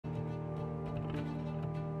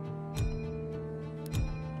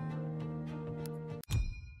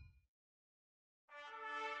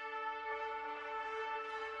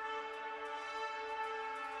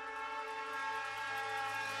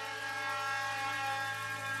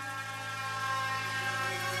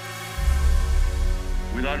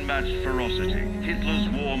With unmatched ferocity, Hitler's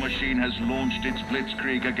war machine has launched its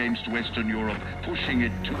blitzkrieg against Western Europe, pushing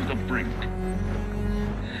it to the brink.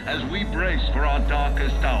 As we brace for our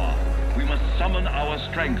darkest hour, we must summon our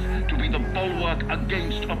strength to be the bulwark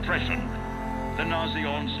against oppression. The Nazi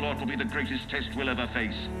onslaught will be the greatest test we'll ever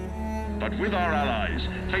face. But with our allies,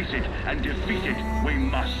 face it and defeat it we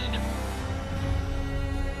must.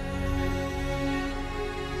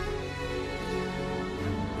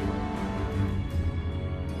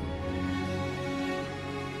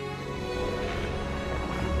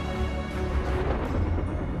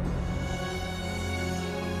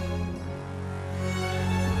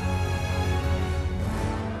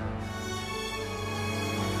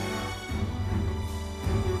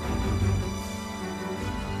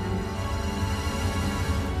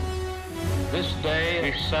 This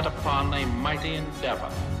day we set upon a mighty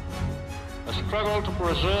endeavor, a struggle to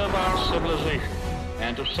preserve our civilization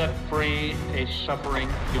and to set free a suffering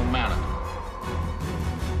humanity.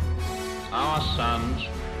 Our sons,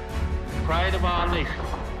 pride of our nation,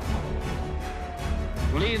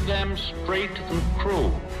 lead them straight and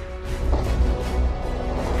true.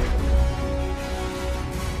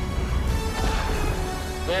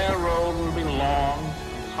 Their road will be long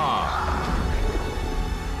and hard.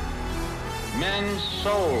 Men's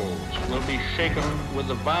souls will be shaken with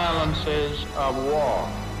the violences of war.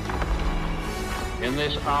 In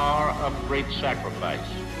this hour of great sacrifice,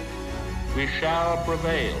 we shall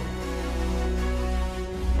prevail.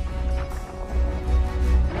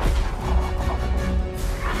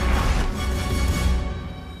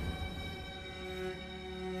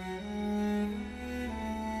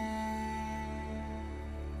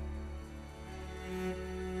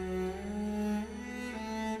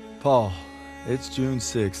 Paul, it's June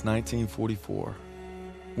 6, 1944.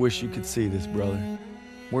 Wish you could see this, brother.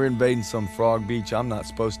 We're invading some frog beach I'm not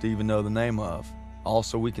supposed to even know the name of.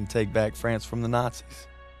 Also, we can take back France from the Nazis.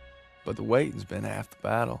 But the waiting's been half the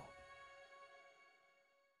battle.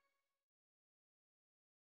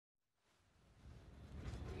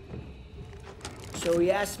 So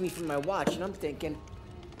he asked me for my watch, and I'm thinking,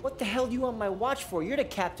 what the hell do you want my watch for? You're the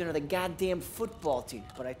captain of the goddamn football team.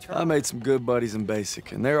 But I made some good buddies in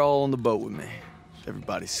basic, and they're all on the boat with me.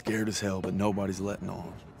 Everybody's scared as hell, but nobody's letting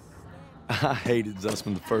on. I hated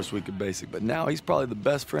Zussman the first week of basic, but now he's probably the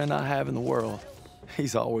best friend I have in the world.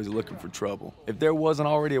 He's always looking for trouble. If there wasn't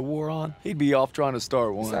already a war on, he'd be off trying to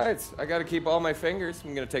start one. Besides, I gotta keep all my fingers.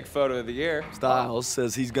 I'm gonna take photo of the year. Styles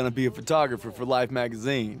says he's gonna be a photographer for Life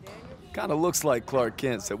magazine. Kinda looks like Clark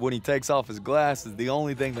Kent said when he takes off his glasses, the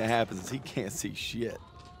only thing that happens is he can't see shit.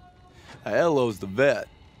 Ello's the vet,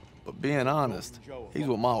 but being honest, he's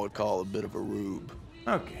what Ma would call a bit of a rube.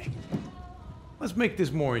 Okay, let's make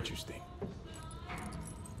this more interesting.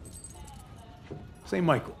 St.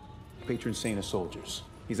 Michael, patron saint of soldiers.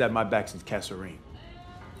 He's had my back since Kasserine.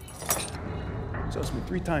 Zussman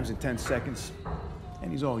 3 times in 10 seconds,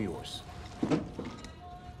 and he's all yours.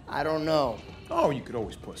 I don't know. Oh, you could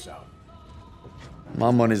always puss out. My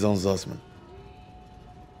money's on Zussman.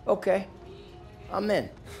 Okay, I'm in.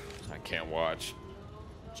 I can't watch.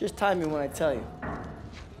 Just time me when I tell you.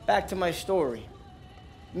 Back to my story.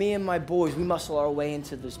 Me and my boys, we muscle our way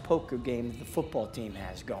into this poker game that the football team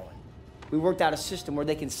has going. We worked out a system where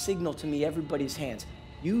they can signal to me everybody's hands.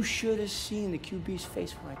 You should have seen the QB's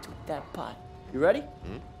face when I took that pot. You ready?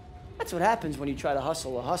 Mm-hmm. That's what happens when you try to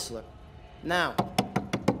hustle a hustler. Now,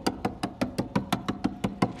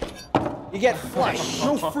 you get flushed.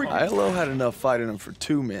 No freaking. Ilo had enough fight in him for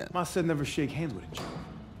 2 men. Ma said never shake hands with a Jew.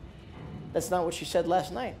 That's not what she said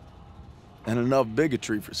last night. And enough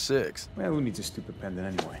bigotry for 6. Man, who needs a stupid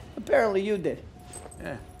pendant anyway? Apparently you did.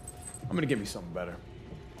 Yeah, I'm gonna get me something better.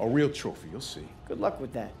 A real trophy, you'll see. Good luck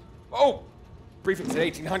with that. Oh! Briefing's at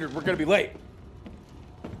 1800. We're gonna be late.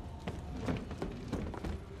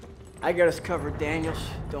 I got us covered, Daniels.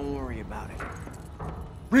 Don't worry about it.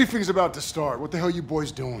 Briefing's about to start. What the hell you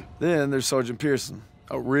boys doing? Then there's Sergeant Pearson,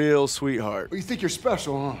 a real sweetheart. Well, you think you're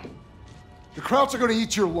special, huh? The Krauts are gonna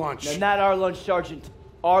eat your lunch. No, not our lunch, Sergeant.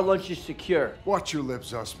 Our lunch is secure. Watch your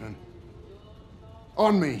lips, Zussman.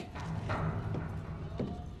 On me.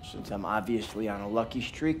 Since I'm obviously on a lucky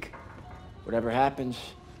streak, whatever happens,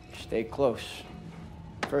 stay close.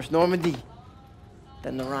 First Normandy,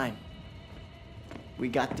 then the Rhine. We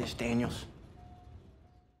got this, Daniels.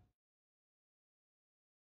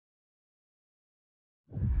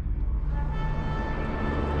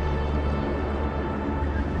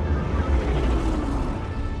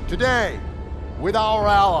 Today, with our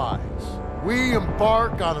allies, we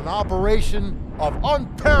embark on an operation of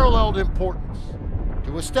unparalleled importance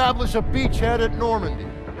to establish a beachhead at Normandy.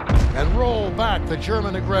 and roll back the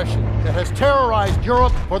German aggression that has terrorized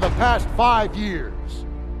Europe for the past 5 years.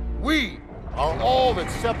 We are all that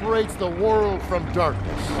separates the world from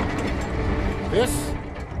darkness. This,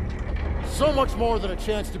 so much more than a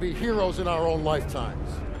chance to be heroes in our own lifetimes.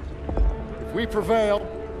 If we prevail,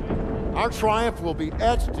 our triumph will be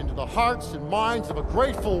etched into the hearts and minds of a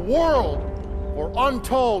grateful world for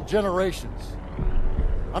untold generations.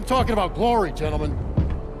 I'm talking about glory, gentlemen.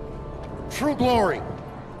 True glory.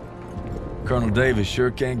 Colonel Davis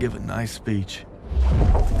sure can give a nice speech.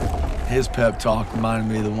 His pep talk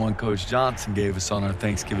reminded me of the one Coach Johnson gave us on our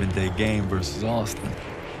Thanksgiving Day game versus Austin.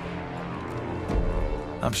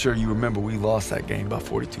 I'm sure you remember we lost that game by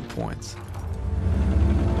 42 points.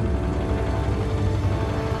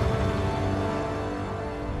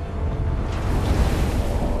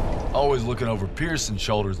 Always looking over Pearson's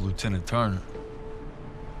shoulders, Lieutenant Turner.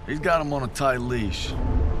 He's got him on a tight leash,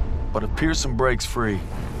 but if Pearson breaks free,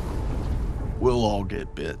 we'll all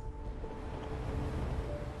get bit.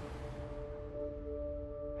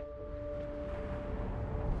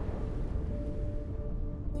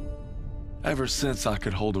 Ever since I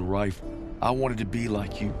could hold a rifle, I wanted to be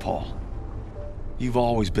like you, Paul. You've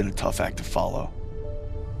always been a tough act to follow,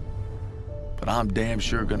 but I'm damn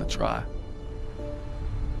sure gonna try.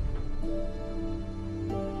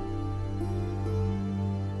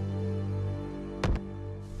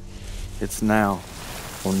 It's now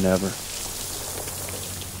or never.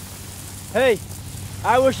 Hey,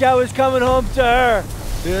 I wish I was coming home to her.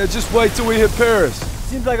 Yeah, just wait till we hit Paris.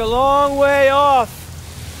 Seems like a long way off.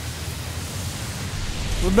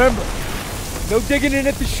 Remember, no digging in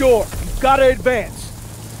at the shore. You've got to advance.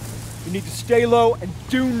 You need to stay low and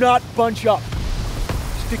do not bunch up.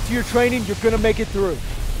 Stick to your training, you're gonna make it through.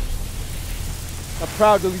 I'm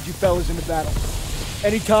proud to lead you fellas into battle.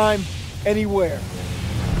 Anytime, anywhere.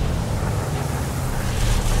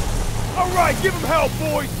 All right, give him hell,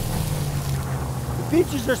 boys! The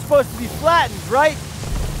beaches are supposed to be flattened, right?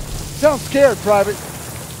 Sound scared, Private.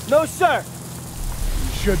 No, sir.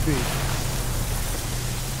 You should be.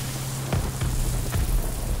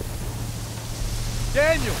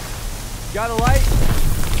 Daniel, got a light?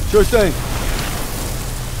 Sure thing.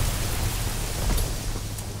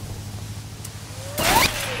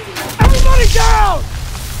 Everybody down!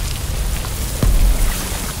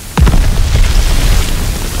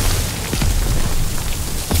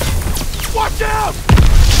 Watch out!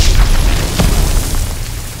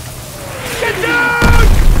 Get down!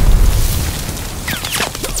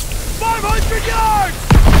 500 yards!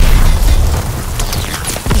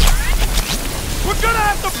 We're gonna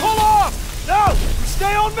have to pull off! No!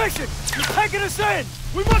 Stay on mission! You're taking us in!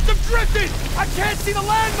 We must have drifted! I can't see the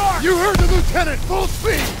landmark! You heard the lieutenant, full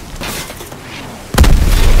speed!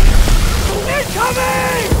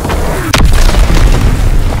 Incoming!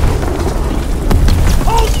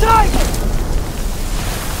 Hold tight!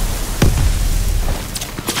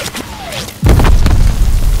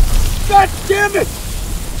 God damn it!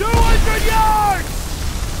 200 yards!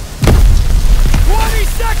 20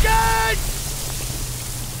 seconds!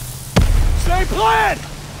 Same plan!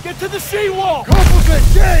 Get to the seawall! Corporal's in,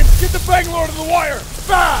 James! Get the Bangalore to the wire!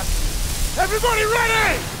 Fast! Everybody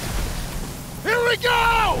ready! Here we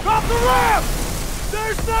go! Drop the ramp!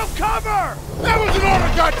 There's no cover! That was an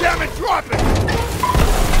order, goddammit! Drop it!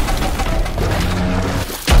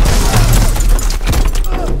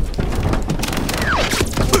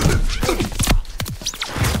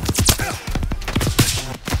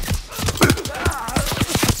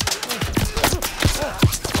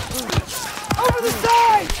 Over the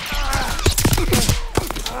side!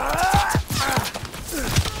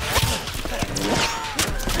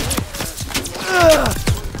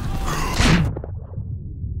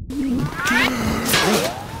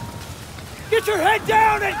 Get your head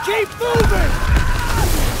down and keep moving!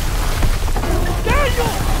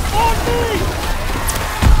 Daniel! On me!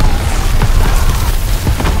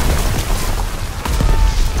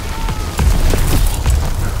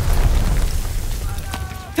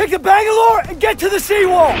 Take the Bangalore and get to the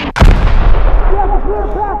seawall! We have a clear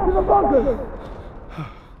path to the bunker!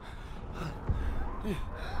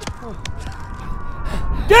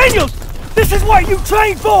 Daniels! This is what you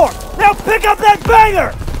trained for! Now pick up that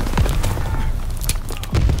banger!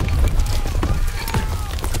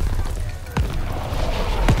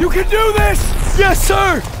 You can do this! Yes,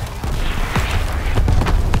 sir!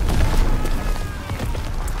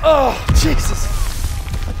 Oh, Jesus!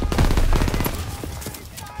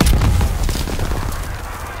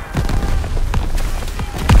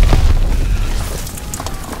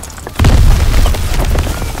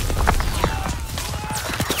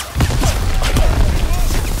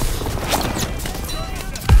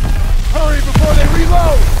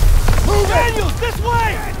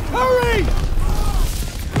 me!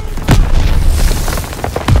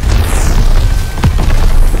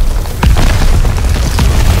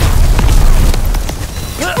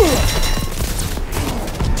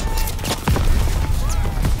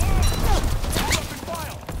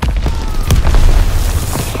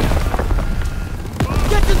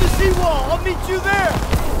 Get to the seawall! I'll meet you there!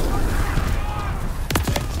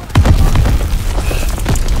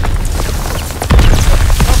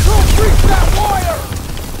 Reach that wire!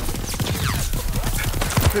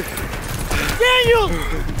 Daniels!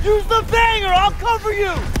 Use the banger! I'll cover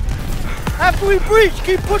you! After we breach,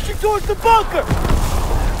 keep pushing towards the bunker!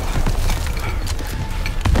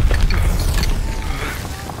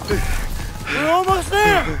 We're almost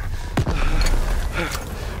there!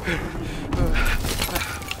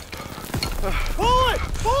 Pull it!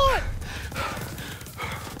 Pull it!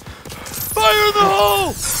 Fire in the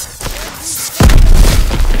hole!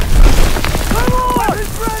 Come on!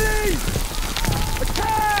 It's ready!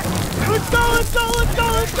 Attack! Let's go, let's go, let's go,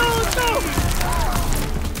 let's go, let's go!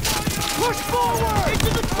 Push forward! Into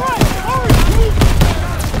the front! Hurry!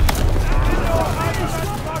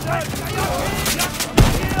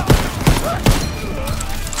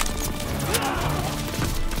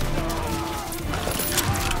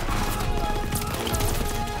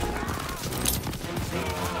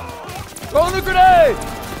 Throw the grenade!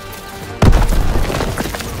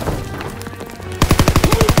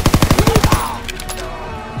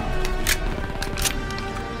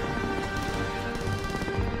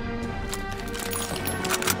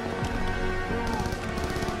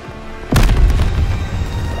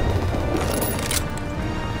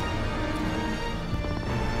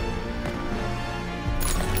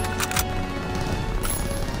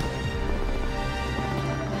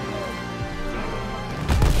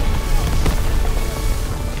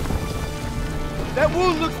 That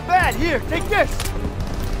wound looks bad. Here, take this.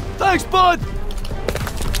 Thanks, bud!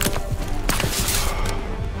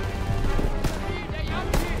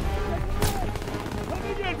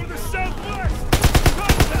 Coming in from the southwest.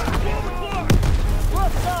 Contact. 12 o'clock.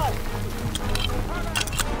 Left side.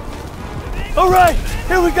 All right,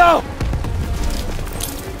 here we go.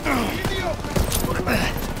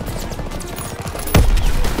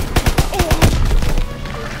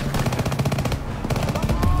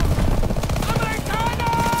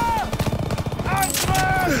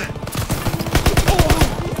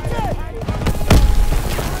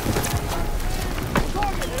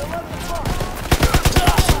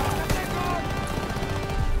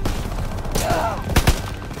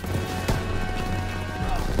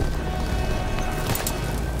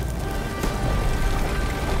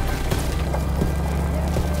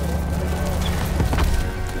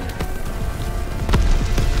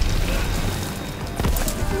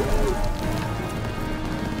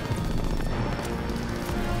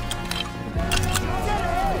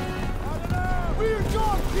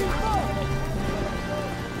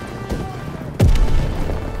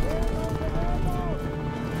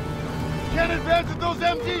 Can't advance with those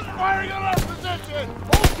MGs firing on our position!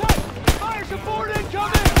 Hold tight! Fire support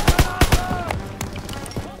incoming!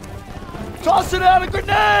 Tossing out a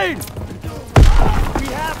grenade! We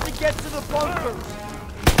have to get to the bunkers!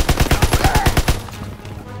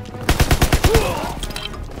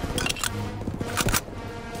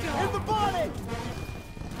 Hit the body!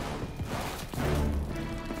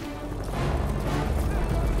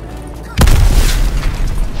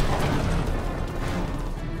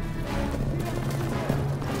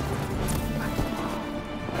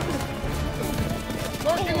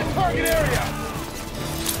 Marking the target area!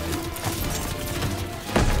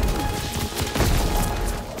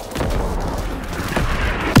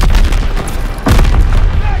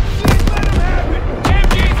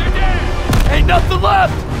 Ain't nothing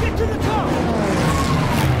left! Get to the top!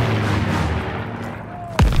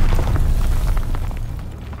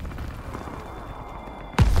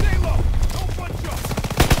 Stay low! Don't bunch up!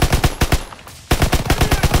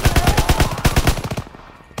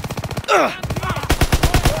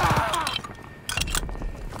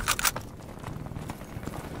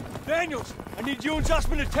 Daniels, I need you and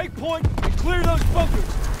Zussman to take point and clear those bunkers.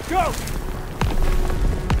 Go!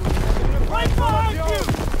 Right behind you!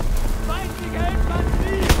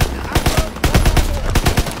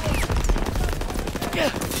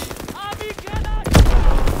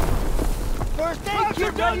 First aid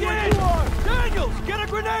kit ready when you are! Daniels, get a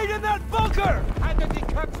grenade in that bunker! Haltet die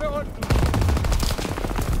Köpfe unten!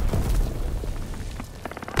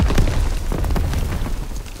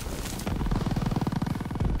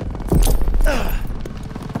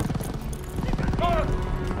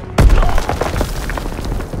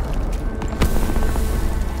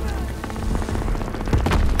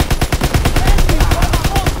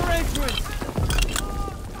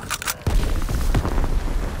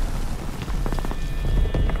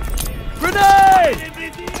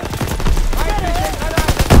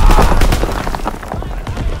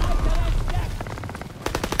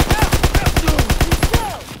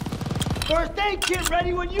 kit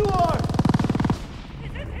ready when you are!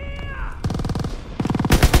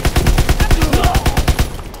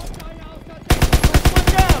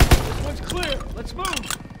 This one's clear. Let's move.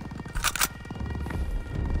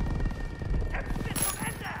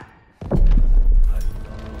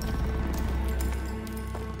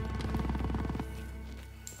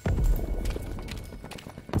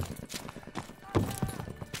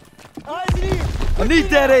 I need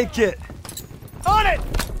that aid kit. On it!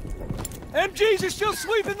 MGs are still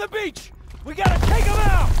sweeping the beach. We gotta take them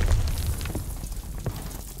out.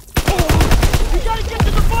 We gotta get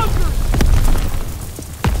to the bunker.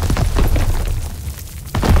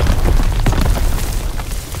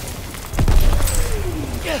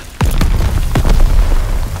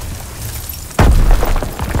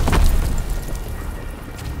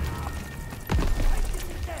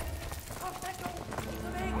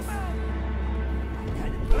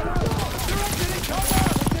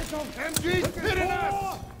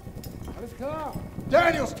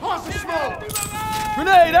 Daniels, toss the smoke!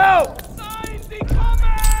 Grenade out! Signs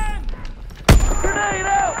incoming! Grenade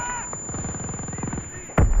out!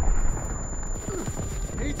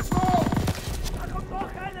 Need smoke!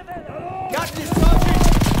 Got this, Sergeant!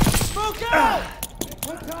 Smoke out!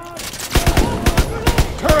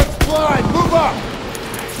 Turret's blind! Move up!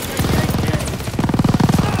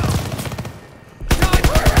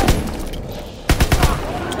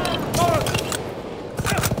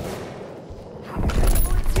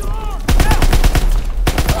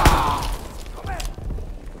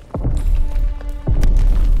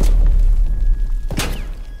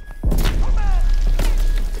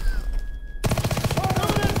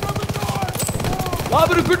 Lob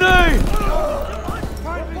it a grenade!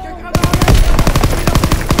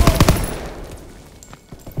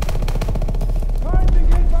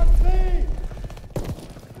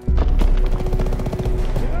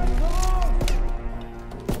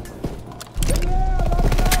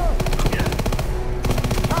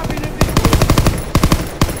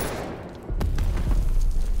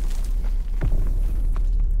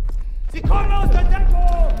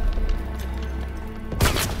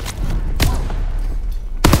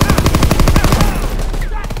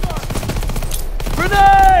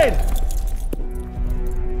 Grenade!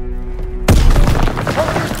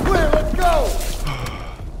 Bunker's clear, let's go!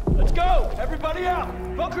 Let's go! Everybody out!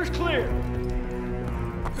 Bunker's clear!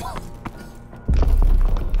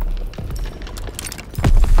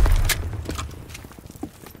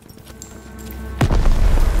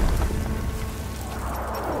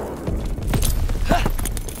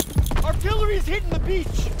 Artillery's hitting the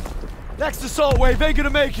beach! Next assault wave ain't gonna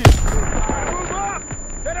make it! Move up!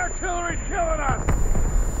 That artillery's killing us!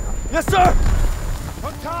 Yes, sir!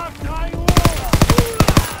 Contact 9-1!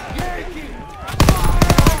 Yankee!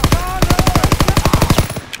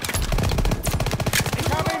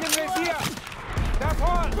 Incoming in Mesia! Step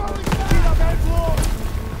on! See the bed floor!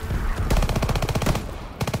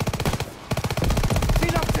 See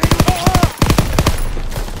the table!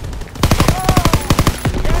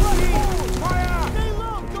 Yankee! Fire! Stay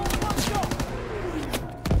low! Don't fuck up!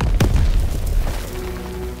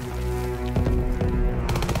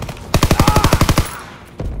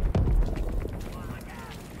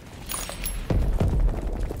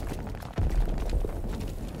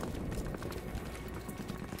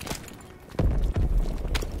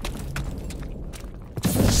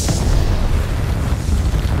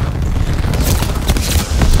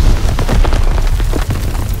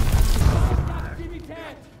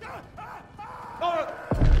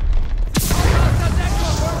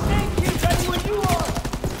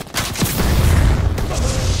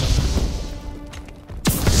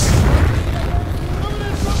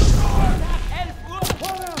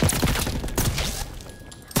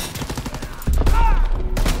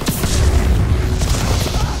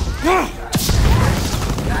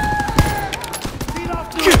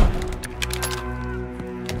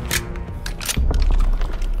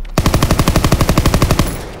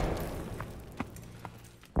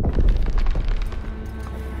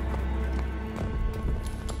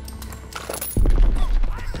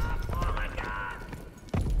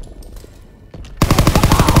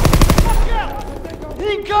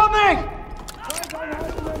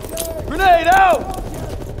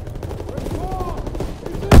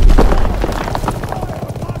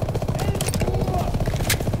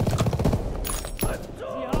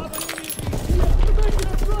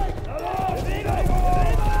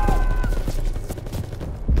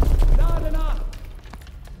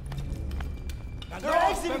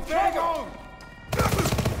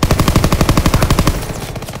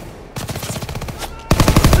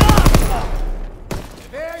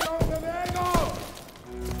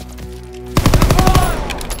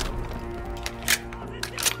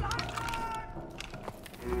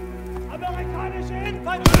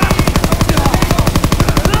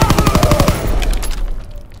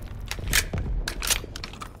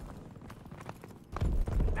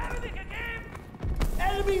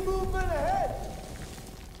 Enemy movement ahead!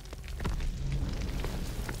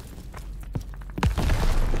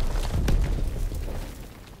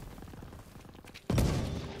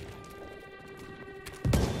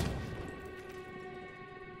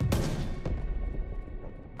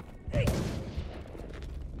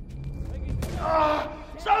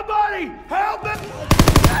 Somebody help me!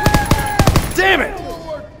 Damn it!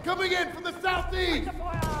 Forward, coming in from the southeast!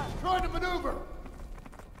 Trying to maneuver!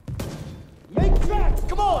 Make tracks,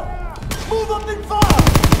 come on! Move up and fire!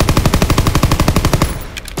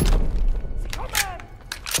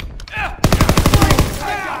 I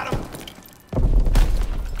got him!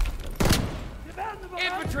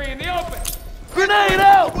 Infantry in the open! Grenade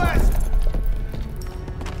out! West!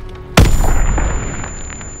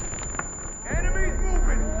 Enemies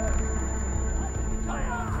moving!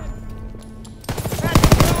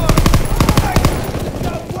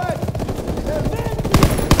 Southwest!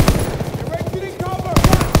 Erecting cover!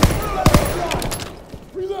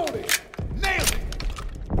 Reloading! Nailed it!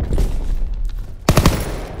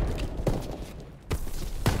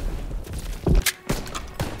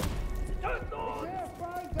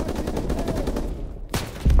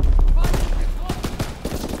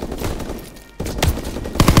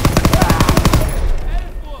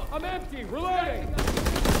 I'm empty! Reloading!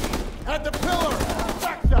 At the pillar!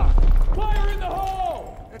 Back shot! Fire in the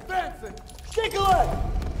hole! Advancing! Stick a leg!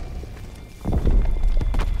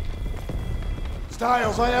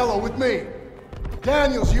 Styles, Aiello, with me.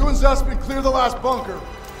 Daniels, you and Zussman clear the last bunker.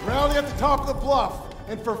 Rally at the top of the bluff.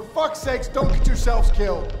 And for fuck's sakes, don't get yourselves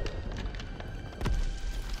killed.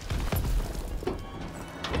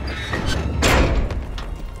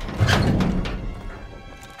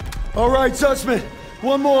 All right, Zussman.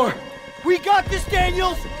 One more. We got this,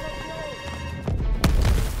 Daniels!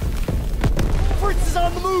 Fritz is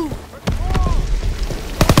on the move!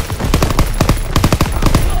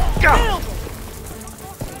 Nailed him!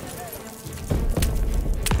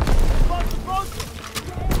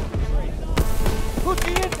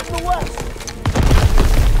 Hooking in from the west!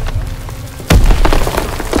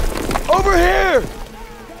 Over here!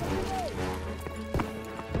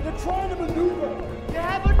 They're trying to maneuver! You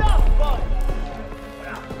have enough, bud!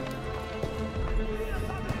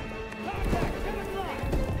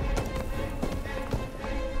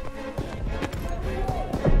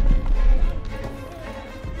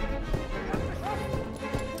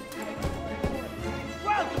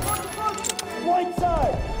 Right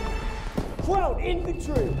side! Crowd,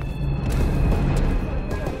 infantry!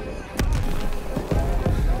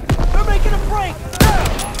 They're making a break!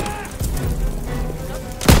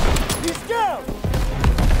 He's down!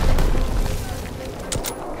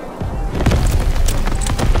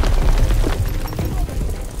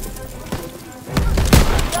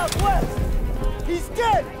 Southwest! He's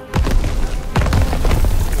dead!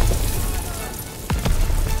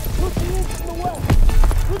 Pushing in from the west!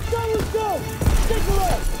 Let's go, let's go! Take a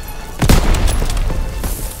left!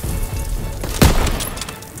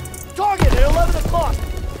 Target at 11 o'clock!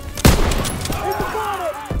 Here's the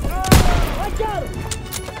bomber! I got him!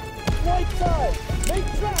 Right side! Make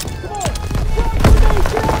tracks! Come on! Drop grenade!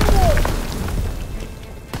 Get out of there!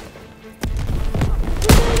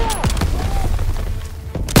 Grenade out!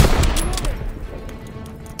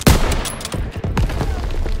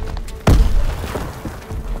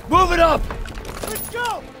 Move it up! Let's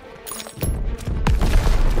go!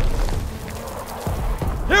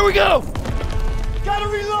 Here we go! Gotta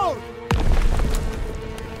reload!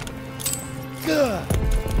 Good.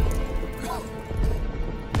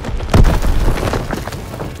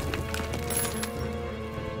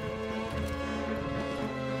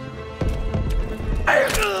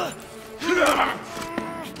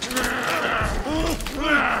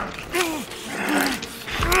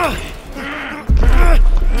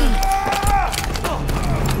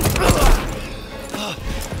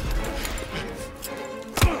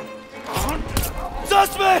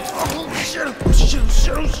 Suspect! Shit!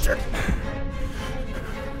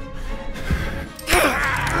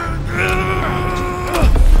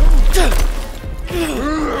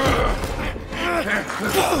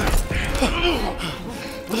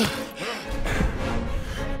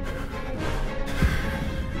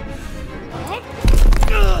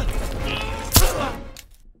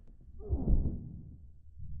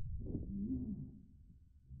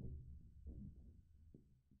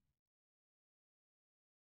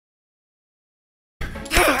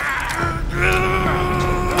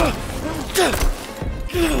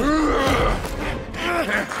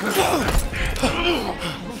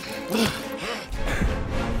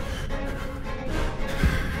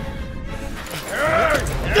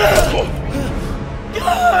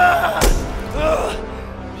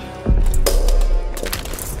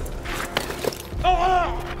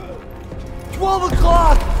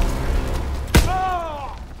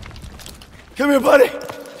 Come here, buddy.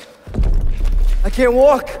 I can't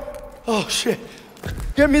walk. Oh, shit.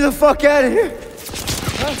 Get me the fuck out of here.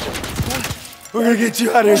 We're gonna get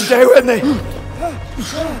you out of here. Stay with me.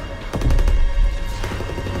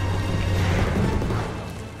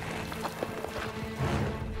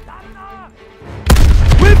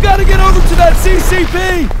 We've got to get over to that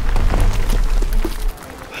CCP.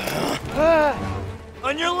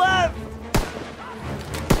 On your left!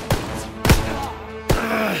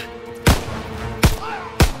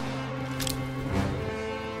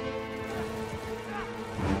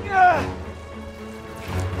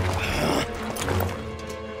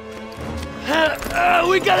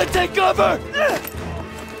 We gotta take cover!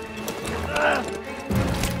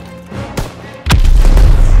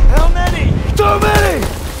 How many? Too many!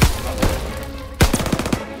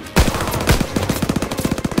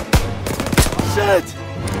 Shit!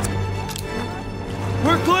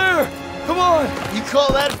 We're clear! Come on! You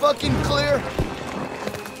call that fucking clear?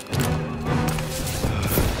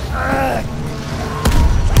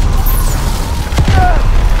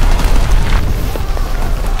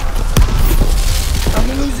 I'm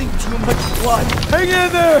losing too much blood. Hang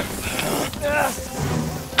in there!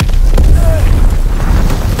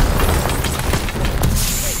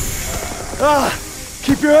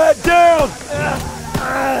 Keep your head down!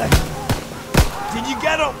 Did you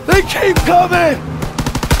get him? They keep coming!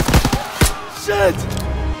 Shit!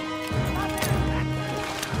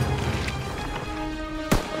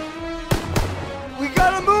 We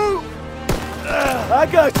gotta move! I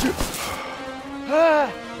got you!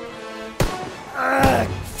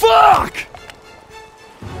 Fuck!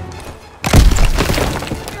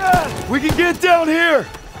 We can get down here!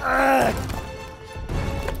 I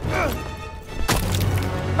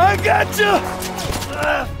got you!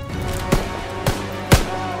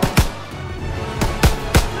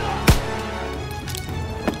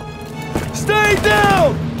 Stay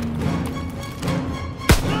down!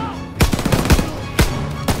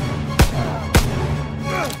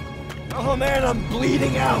 Oh man, I'm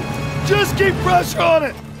bleeding out. Just keep pressure on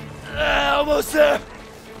it! Almost there!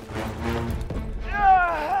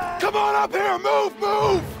 Come on up here! Move!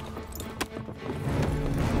 Move!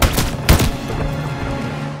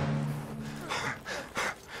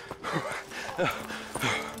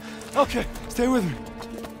 Okay, stay with me.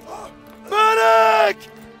 Medic!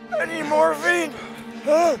 I need morphine.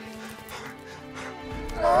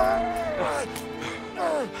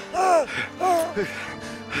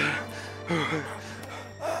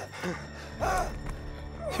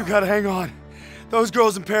 You gotta hang on. Those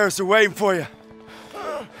girls in Paris are waiting for you.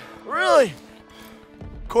 Really?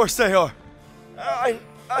 Of course they are. How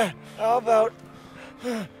about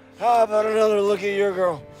another look at your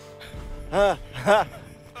girl?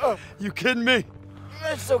 You kidding me?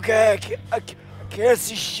 It's okay. I can't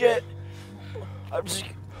see shit. I'm just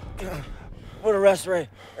put a rest right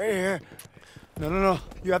here. No.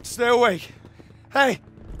 You have to stay awake. Hey,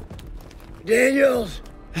 Daniels,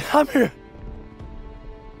 I'm here.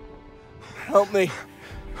 help me.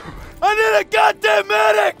 I need a goddamn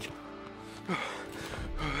medic!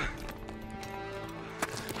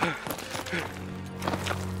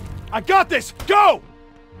 I got this! Go!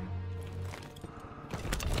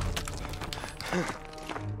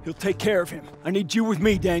 He'll take care of him. I need you with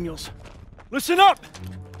me, Daniels. Listen up!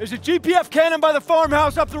 There's a GPF cannon by the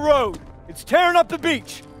farmhouse up the road. It's tearing up the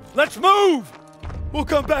beach. Let's move! We'll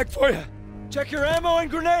come back for you. Check your ammo and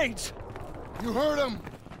grenades. You heard him.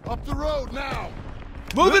 Up the road now.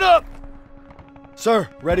 Move it up! Sir,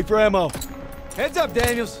 ready for ammo. Heads up,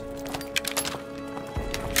 Daniels.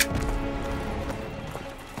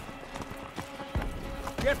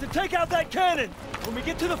 We have to take out that cannon. When we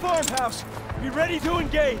get to the farmhouse, be ready to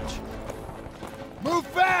engage. Move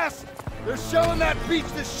fast. They're shelling that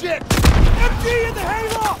beach to shit. MG in the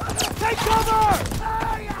hayloft! Take cover!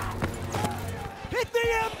 Hit the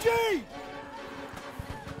MG!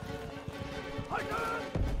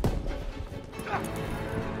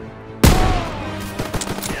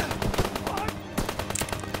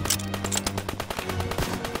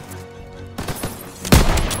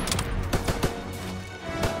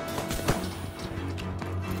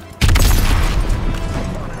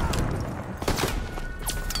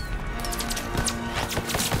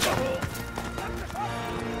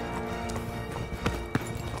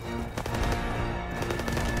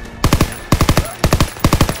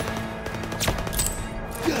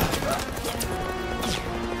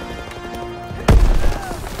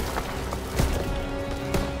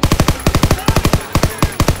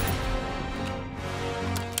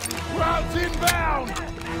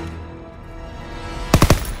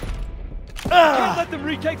 Can't let them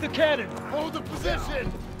retake the cannon! Hold the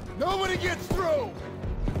position! Nobody gets through!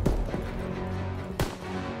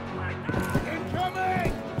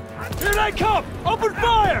 Incoming! Here they come! Open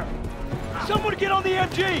fire! Someone get on the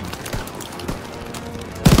MG!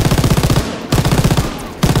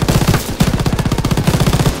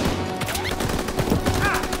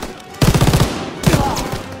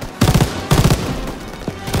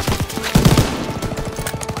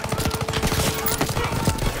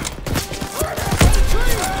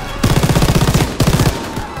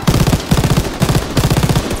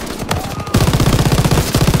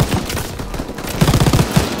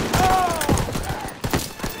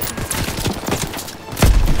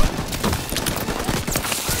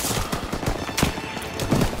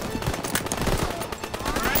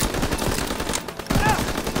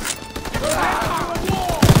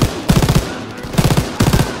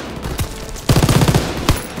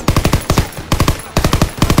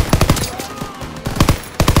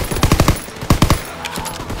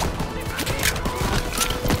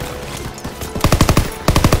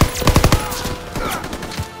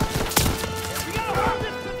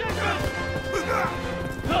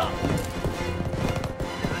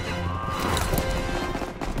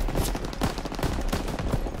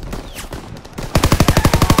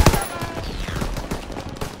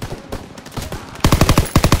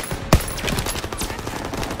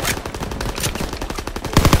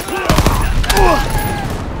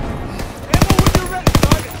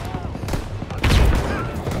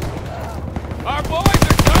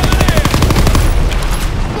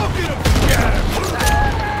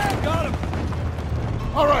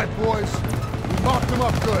 All right, boys. We mopped them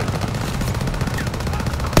up good.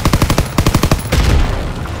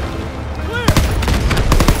 Clear!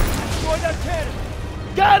 Destroy that cannon!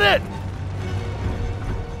 Got it!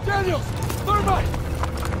 Daniels! Thermite!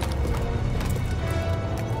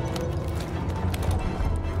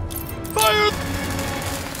 Fire!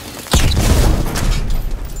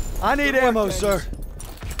 I need ammo, sir.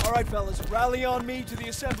 All right, fellas, rally on me to the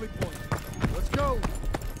assembly point. Let's go.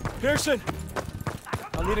 Pearson,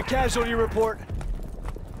 I'll need a casualty report.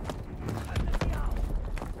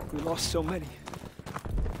 We lost so many.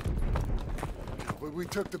 We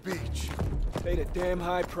took the beach. Paid a damn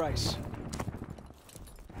high price.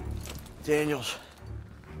 Daniels.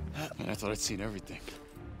 Man, I thought I'd seen everything.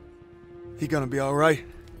 He gonna be all right?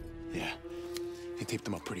 Yeah, he taped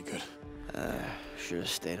them up pretty good. Should have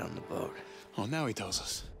stayed on the boat. Oh, now he tells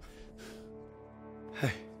us.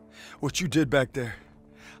 Hey, what you did back there,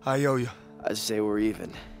 I owe you. I'd say we're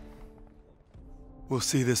even. We'll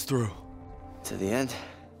see this through. To the end?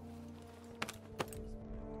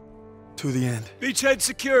 To the end. Beachhead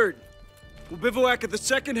secured. We'll bivouac at the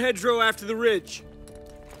second hedgerow after the ridge.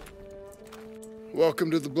 Welcome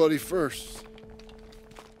to the Bloody First.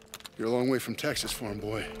 You're a long way from Texas, farm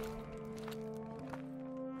boy.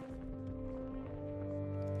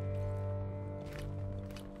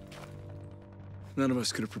 None of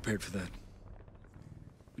us could have prepared for that.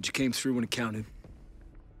 But you came through when it counted.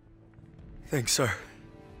 Thanks, sir.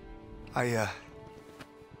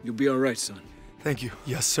 You'll be all right, son. Thank you.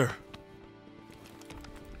 Yes, sir.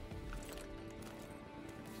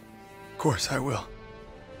 Of course I will.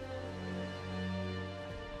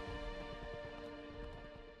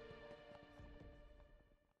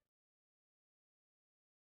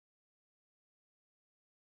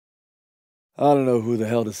 I don't know who the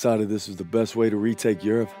hell decided this was the best way to retake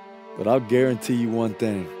Europe, but I'll guarantee you one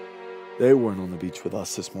thing. They weren't on the beach with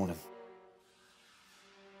us this morning.